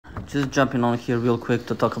Just jumping on here real quick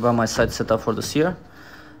to talk about my sight setup for this year.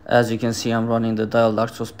 As you can see, I'm running the dialed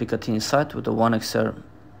Arxos Picatinny sight with a 1XR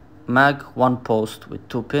mag, one post with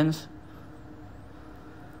 2 pins.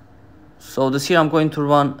 So this year I'm going to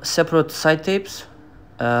run separate sight tapes,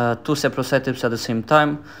 2 separate sight tapes at the same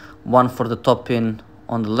time, one for the top pin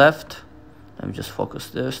on the left, let me just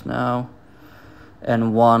focus this now,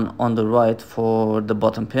 and one on the right for the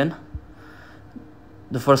bottom pin.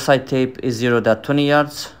 The first sight tape is zeroed at 20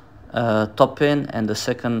 yards, top pin, and the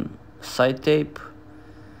second sight tape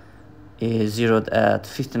is zeroed at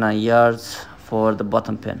 59 yards for the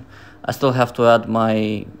bottom pin. I still have to add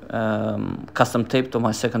my custom tape to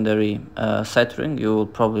my secondary sight ring. You will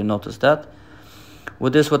probably notice that.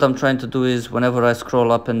 With this, what I'm trying to do is whenever I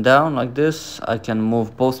scroll up and down like this, I can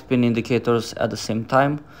move both pin indicators at the same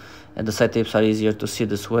time, and the sight tapes are easier to see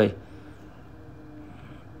this way.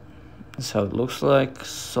 That's how it looks like.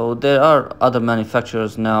 So there are other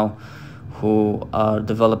manufacturers now who are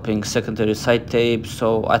developing secondary sight tapes,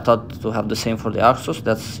 so I thought to have the same for the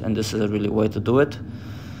Arxos. And this is a really way to do it.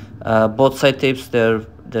 Both sight tapes, they're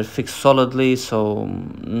fixed solidly, so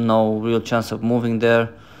no real chance of moving there.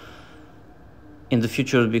 In the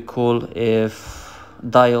future, it would be cool if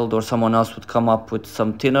Dialed or someone else would come up with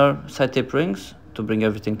some thinner sight tape rings to bring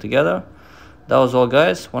everything together. That was all,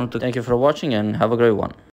 guys. Wanted to thank you for watching and have a great one.